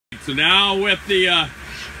so now with the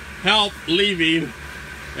help leaving,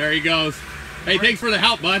 there he goes. Hey, thanks for the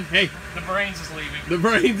help, bud. Hey. The brains is leaving. The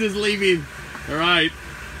brains is leaving. All right.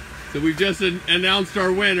 So we've just announced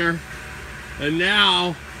our winner. And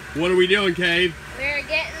now, what are we doing, Cade? We're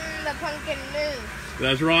getting the pumpkin moved.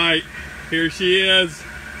 That's right. Here she is.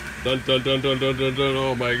 Dun, dun, dun, dun, dun, dun, dun.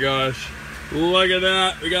 Oh my gosh. Look at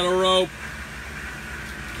that. We got a rope.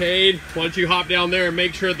 Cade, why don't you hop down there and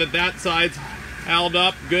make sure that that side's held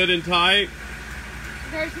up good and tight.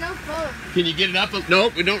 There's no foam. Can you get it up?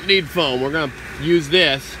 Nope, we don't need foam. We're going to use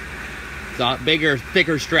this. It's a bigger,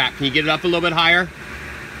 thicker strap. Can you get it up a little bit higher?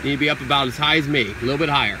 You need to be up about as high as me. A little bit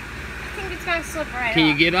higher. I think it's going to slip right off. Can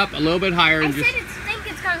you get up a little bit higher? And I think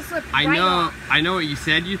it's going to slip right off. off. I know what you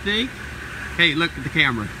said you think. Hey, look at the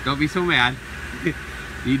camera. Don't be so mad.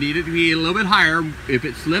 You need it to be a little bit higher. If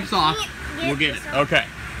it slips off, we'll get it. Okay.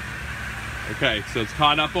 Okay, so it's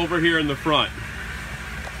caught up over here in the front.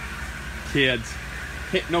 Kids.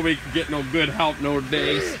 Nobody can get no good help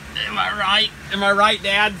nowadays. Am I right? Am I right,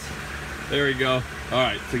 Dads? There we go. All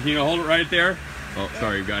right, so can you hold it right there? Oh,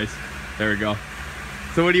 sorry, guys. There we go.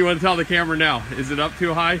 So what do you want to tell the camera now? Is it up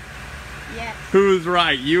too high? Yes. Who's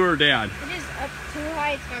right, you or Dad? It is up too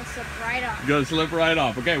high. It's going to slip right off. It's going to slip right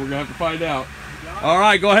off. Okay, we're going to have to find out. All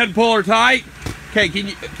right, go ahead and pull her tight. Okay,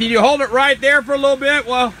 can you hold it right there for a little bit?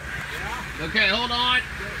 Well, yeah. Okay, hold on. All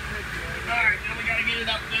right, now we got to get it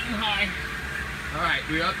up good and high. All right,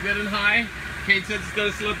 we up good and high. Cade says it's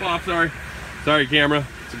going to slip off. Sorry. Sorry, camera.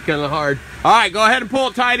 It's kind of hard. All right, go ahead and pull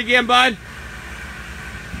it tight again, bud.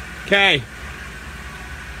 Okay.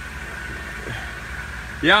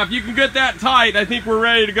 Yeah, if you can get that tight, I think we're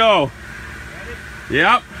ready to go. Ready?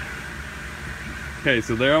 Yep. Okay,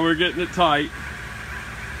 so there we're getting it tight.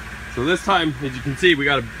 So this time, as you can see, we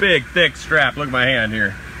got a big, thick strap. Look at my hand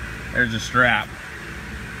here. There's a strap.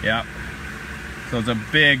 Yep. So it's a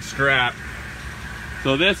big strap.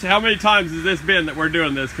 So this, how many times has this been that we're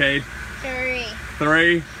doing this, Cade? 3.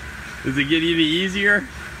 3? Does it get any easier?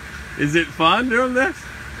 Is it fun doing this?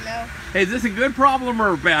 No. Hey, is this a good problem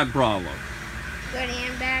or a bad problem? Good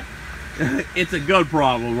and bad. It's a good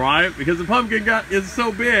problem, right? Because the pumpkin is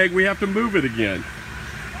so big, we have to move it again.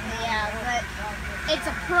 Yeah, but it's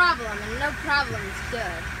a problem, and no problem's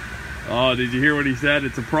good. Oh, did you hear what he said?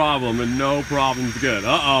 It's a problem, and no problem's good.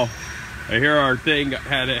 Uh-oh. I hear our thing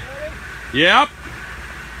had it. Yep.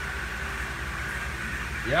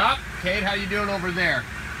 Yep. Cade, how you doing over there?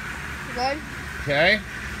 Good. Okay.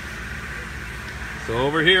 So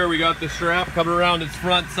over here, we got the strap coming around its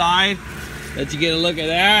front side. Let you get a look at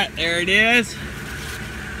that. There it is.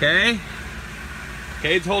 Okay.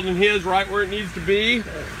 Cade's holding his right where it needs to be.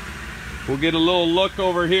 We'll get a little look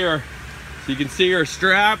over here so you can see our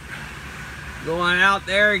strap going out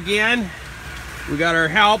there again. We got our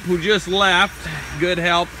help who just left. Good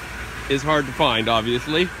help is hard to find,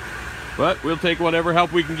 obviously, but we'll take whatever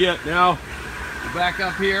help we can get. Now, back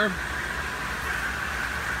up here.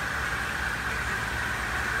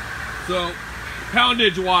 So,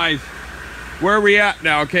 poundage wise, where are we at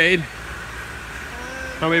now, Cade?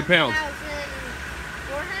 How many pounds?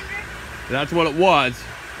 1,400? That's what it was.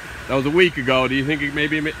 That was a week ago. Do you think it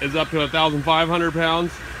maybe is up to 1,500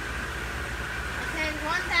 pounds? It says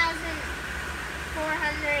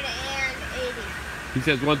 1,480. He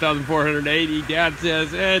says 1,480. Dad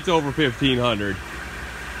says it's over 1,500.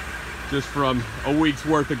 Just from a week's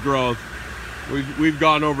worth of growth. We've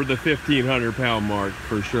gone over the 1,500 pound mark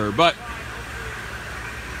for sure. But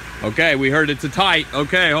okay, we heard it's a tight.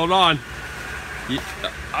 Okay, hold on.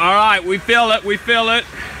 All right, we feel it. We feel it.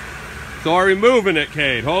 So are we moving it,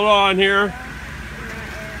 Cade? Hold on here.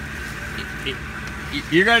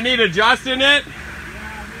 You're gonna need adjusting it.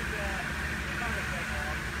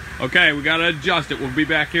 Okay, we gotta adjust it. We'll be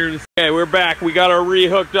back here in a second. Okay, we're back. We got our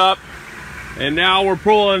re-hooked up, and now we're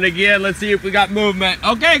pulling again. Let's see if we got movement.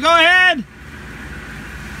 Okay, go ahead.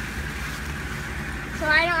 So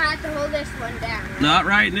I don't have to hold this one down, right? Not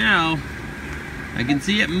right now. I can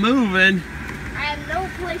see it moving. I have no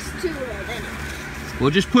place to hold it. We'll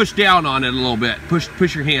just push down on it a little bit.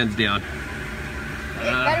 Push your hands down. It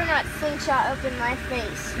better not slingshot up in my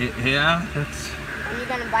face. Yeah, that's... And you're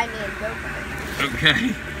gonna buy me a go-kart.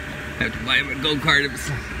 Okay. I have to buy him a go-kart.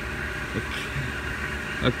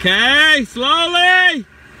 Okay, slowly!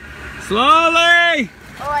 Slowly!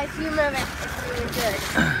 Oh, I see you moving. It's really good.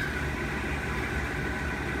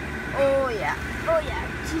 Oh, yeah. Oh, yeah.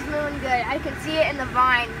 She's moving good. I can see it in the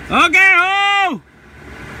vines. Okay, oh!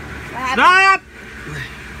 Stop!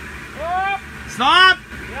 Stop!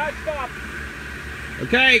 Yeah, stop.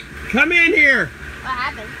 Okay, come in here. What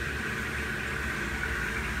happened?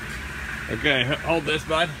 Okay, hold this,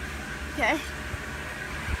 bud. Okay.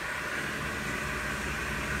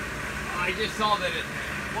 I just saw that it.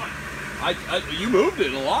 What? You moved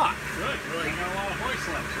it a lot. Good. Well, you got a lot of voice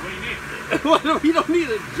left. So what do you need? Well, we don't need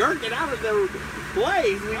to jerk it out of the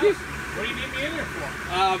place. We just. What do you need me in there for?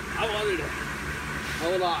 I wanted to.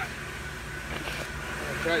 Hold on.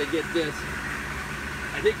 I'll try to get this.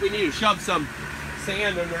 I think we need to shove some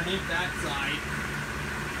sand underneath that side.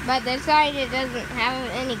 But this side, it doesn't have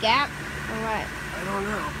any gap, or what? I don't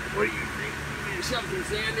know. What do you think? We need to shove some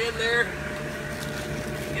sand in there.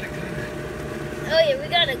 Get it good. Oh yeah, we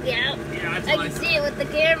got a gap. Yeah, that's I what can see it with the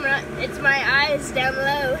camera. It's my eyes down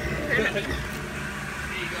low. There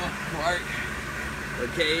you go, Mark.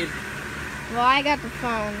 Okay. Well, I got the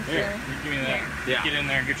phone. Here, So. you give me that. Yeah. Get in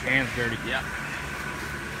there and get your hands dirty. Yep.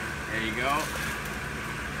 There you go.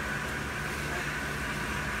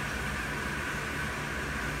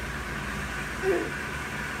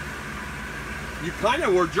 You kind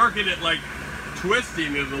of were jerking it, like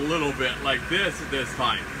twisting it a little bit like this at this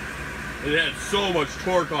time. It had so much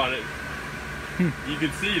torque on it. You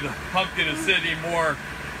can see the pumpkin is sitting more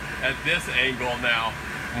at this angle now.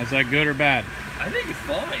 Is that good or bad? I think it's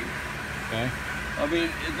fine. Okay. I mean,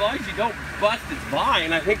 as long as you don't bust its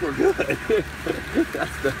vine, I think we're good.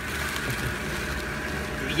 That's the.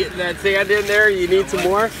 You getting that sand in there? You need some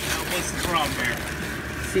more? What's the problem here?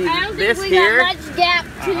 See I don't this think we here? got much gap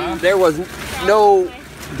to There was no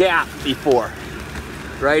gap before.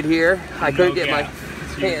 Right here, I couldn't get my So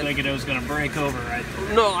you were hand. thinking it was going to break over right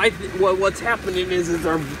there. No, what's happening is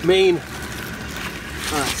our main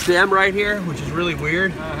stem right here, which is really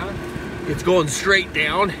weird. It's going straight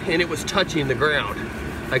down, and it was touching the ground.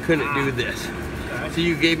 I couldn't do this. Okay. So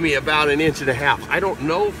you gave me about 1.5 inches. I don't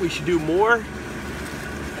know if we should do more.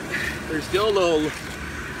 There's still no.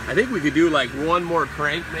 I think we could do like one more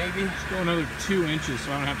crank, maybe. Let's go another 2 inches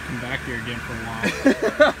so I don't have to come back here again for a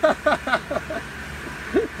while.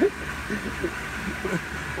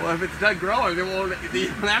 Well, if it's done growing, you don't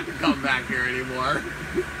have to come back here anymore.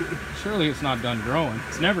 Surely it's not done growing.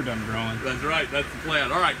 It's never done growing. That's right, that's the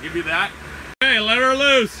plan. All right, give me that. Okay, let her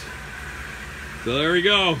loose. So there we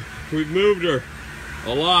go. We've moved her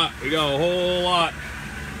a lot. We got a whole lot.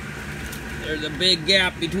 There's a big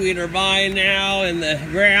gap between her vine now and the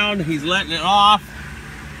ground. He's letting it off.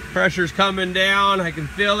 Pressure's coming down. I can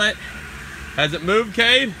feel it. Has it moved,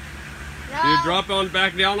 Cade? No, Did it drop on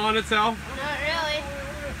back down on itself? not really.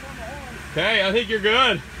 Okay, I think you're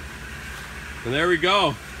good. And there we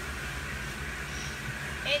go.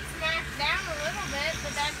 It smashed down a little bit,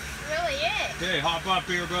 but that's really it. Okay, hop up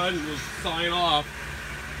here, bud, and we'll sign off.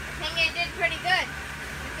 I think it did pretty good.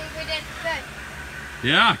 I think we did good.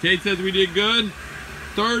 Yeah, Kate says we did good.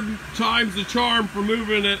 Third time's the charm for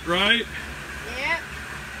moving it, right? Yep.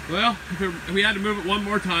 Well, if we had to move it one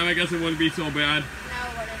more time, I guess it wouldn't be so bad. No,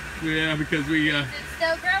 it wouldn't. Yeah, because we, It's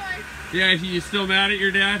still growing. yeah, you still mad at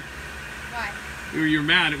your dad? Why? You were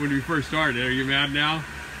mad when we first started. Are you mad now?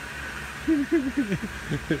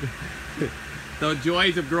 The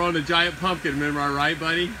joys of growing a giant pumpkin, remember, right,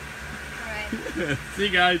 buddy? All right. See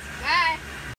you guys. Bye.